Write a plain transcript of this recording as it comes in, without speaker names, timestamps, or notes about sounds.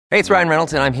Hey, it's Ryan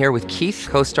Reynolds, and I'm here with Keith,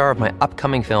 co-star of my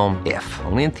upcoming film, If,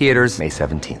 only in theaters May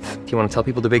 17th. Do you want to tell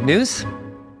people the big news?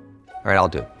 All right, I'll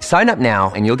do it. Sign up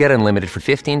now and you'll get unlimited for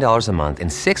 $15 a month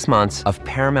and 6 months of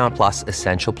Paramount Plus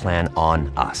Essential Plan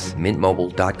on us.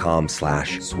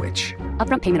 MintMobile.com/switch.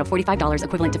 Upfront payment of $45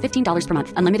 equivalent to $15 per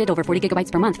month. Unlimited over 40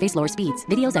 gigabytes per month. Face lower speeds.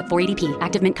 Videos at 480p.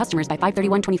 Active Mint customers by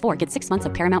 531.24 get 6 months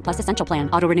of Paramount Plus Essential Plan.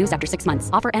 Auto renews after 6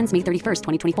 months. Offer ends May 31st,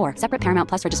 2024. Separate Paramount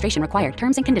Plus registration required.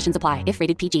 Terms and conditions apply if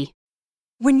rated PG.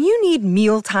 When you need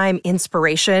mealtime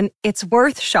inspiration, it's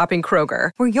worth shopping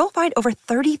Kroger, where you'll find over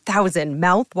 30,000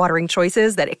 mouth-watering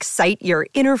choices that excite your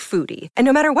inner foodie. And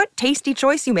no matter what tasty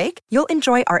choice you make, you'll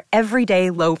enjoy our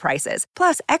everyday low prices,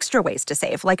 plus extra ways to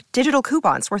save, like digital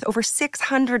coupons worth over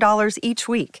 $600 each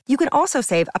week. You can also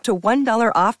save up to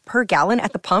 $1 off per gallon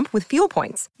at the pump with fuel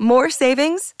points. More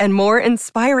savings and more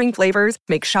inspiring flavors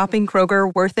make shopping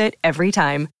Kroger worth it every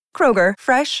time. Kroger,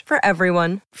 fresh for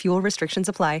everyone. Fuel restrictions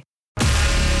apply.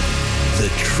 The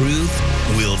truth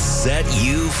will set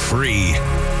you free.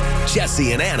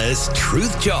 Jesse and Anna's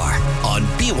Truth Jar on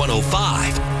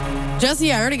B105.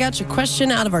 Jesse, I already got your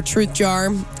question out of our truth jar.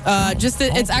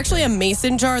 It's actually a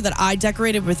mason jar that I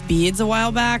decorated with beads a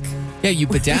while back. Yeah, you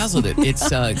bedazzled it. It's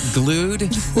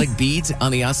glued like beads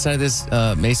on the outside of this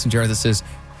mason jar that says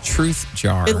Truth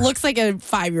Jar. It looks like a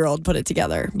 5-year-old put it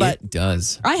together, but it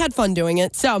does. I had fun doing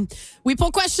it. So we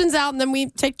pull questions out and then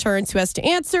we take turns who has to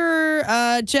answer.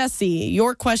 Jesse,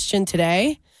 your question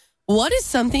today. What is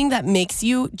something that makes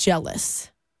you jealous?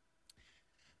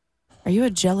 Are you a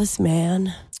jealous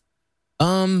man?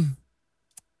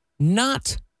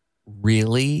 Not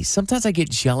really. Sometimes I get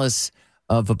jealous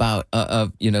of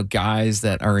guys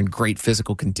that are in great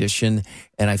physical condition,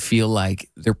 and I feel like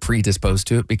they're predisposed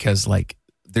to it because like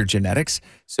their genetics.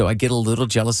 So I get a little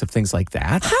jealous of things like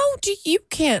that. How do you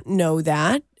can't know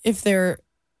that if they're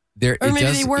or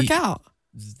maybe they work out?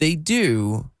 They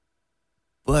do,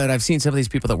 but I've seen some of these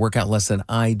people that work out less than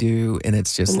I do, and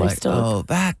it's just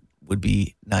that would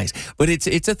be nice. But it's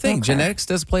a thing. Okay. Genetics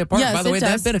does play a part. Yes, by the way,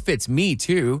 that benefits me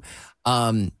too.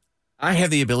 I have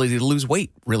the ability to lose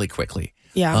weight really quickly.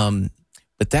 Yeah.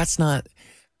 But that's not.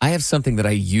 I have something that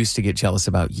I used to get jealous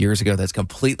about years ago that's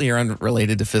completely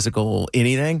unrelated to physical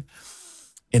anything,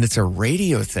 and it's a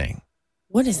radio thing.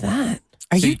 What is that?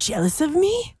 Are you jealous of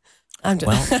me?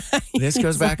 This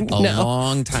goes back a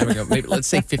long time ago. Maybe let's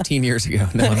say 15 years ago.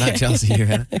 No, I'm not jealous of you,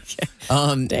 Hannah.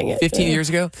 Okay. Dang it. 15 years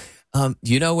ago. When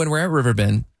we're at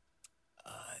Riverbend,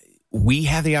 we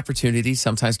have the opportunity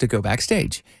sometimes to go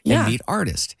backstage and meet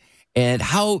artists. And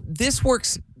how this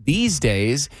works these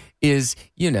days is,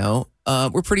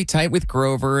 we're pretty tight with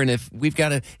Grover, and if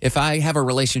I have a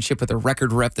relationship with a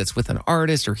record rep that's with an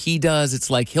artist or he does,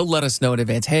 it's like he'll let us know in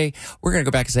advance, hey, we're going to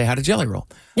go back and say hi to Jelly Roll.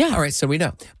 Yeah. All right, so we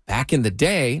know. Back in the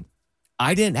day,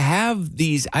 I didn't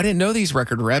know these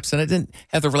record reps, and I didn't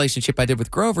have the relationship I did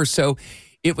with Grover, so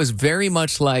it was very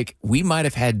much like we might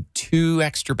have had 2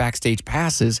 extra backstage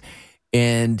passes,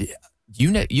 and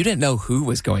you didn't know who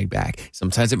was going back.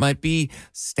 Sometimes it might be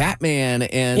Statman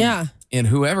and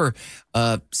whoever.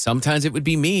 Sometimes it would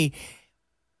be me.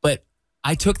 But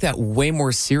I took that way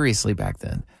more seriously back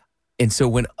then. And so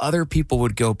when other people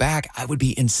would go back, I would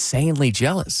be insanely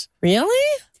jealous.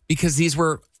 Really? Because these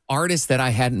were artists that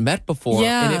I hadn't met before.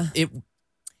 Yeah.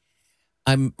 And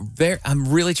I'm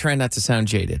really trying not to sound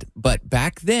jaded, but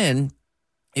back then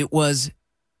it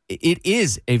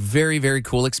is a very, very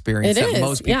cool experience that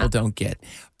most people don't get.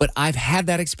 But I've had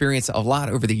that experience a lot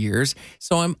over the years,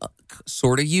 so I'm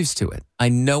sort of used to it. I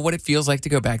know what it feels like to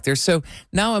go back there. So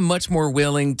now I'm much more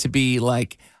willing to be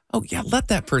like, oh, yeah, let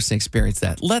that person experience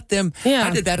that. Let them. Yeah. I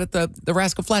did that at the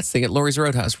Rascal Flatts thing at Laurie's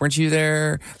Roadhouse. Weren't you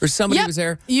there? Or somebody was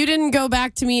there? You didn't go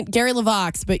back to meet Gary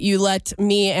LaVox, but you let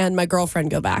me and my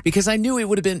girlfriend go back. Because I knew it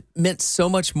would have meant so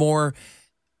much more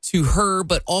to her,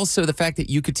 but also the fact that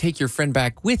you could take your friend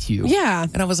back with you. Yeah.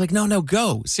 And I was like, no,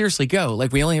 go. Seriously, go.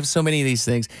 Like, we only have so many of these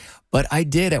things. But I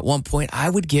did at one point. I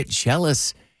would get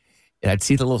jealous. And I'd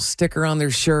see the little sticker on their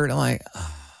shirt. I'm like,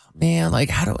 oh, man, like,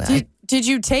 how do I... Did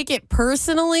you take it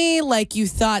personally? Like, you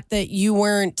thought that you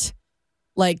weren't,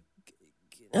 like,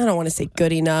 I don't want to say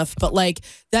good enough, but like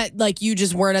that, like you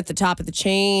just weren't at the top of the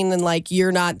chain and like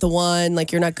you're not the one,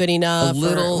 like you're not good enough. A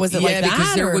little, was it like that?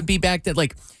 Because there would be back then,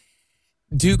 like,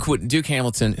 Duke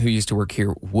Hamilton, who used to work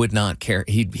here, would not care.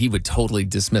 He would totally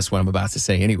dismiss what I'm about to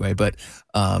say anyway. But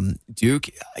Duke,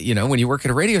 when you work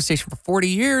at a radio station for 40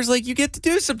 years, like you get to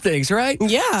do some things, right?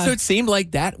 Yeah. So it seemed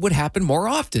like that would happen more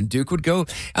often. Duke would go.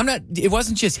 It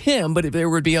wasn't just him, but there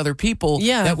would be other people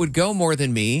that would go more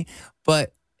than me.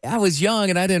 But I was young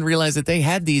and I didn't realize that they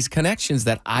had these connections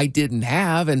that I didn't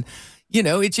have. And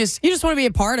it just. You just want to be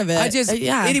a part of it.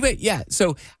 Anyway, yeah.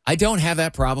 So I don't have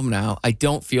that problem now. I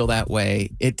don't feel that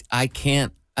way.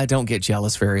 I don't get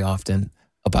jealous very often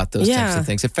about those types of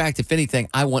things. In fact, if anything,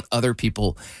 I want other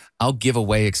people, I'll give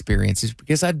away experiences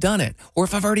because I've done it. Or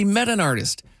if I've already met an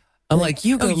artist, I'm like,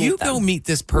 you go meet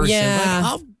this person.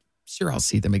 Yeah. I'll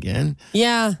see them again.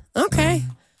 Yeah. Okay.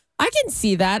 I can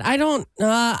see that.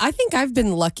 I think I've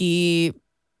been lucky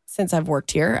since I've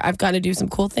worked here. I've got to do some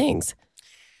cool things.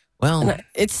 Well,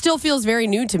 it still feels very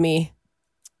new to me.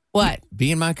 What?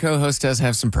 Being my co-host does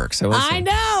have some perks. So I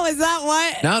know. Is that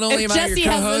what? Not only am I your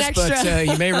co-host, but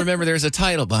you may remember there's a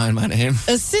title behind my name.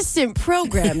 Assistant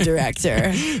Program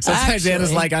Director. Sometimes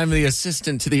Anna's like, I'm the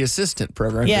assistant to the assistant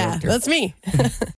program director. Yeah, that's me.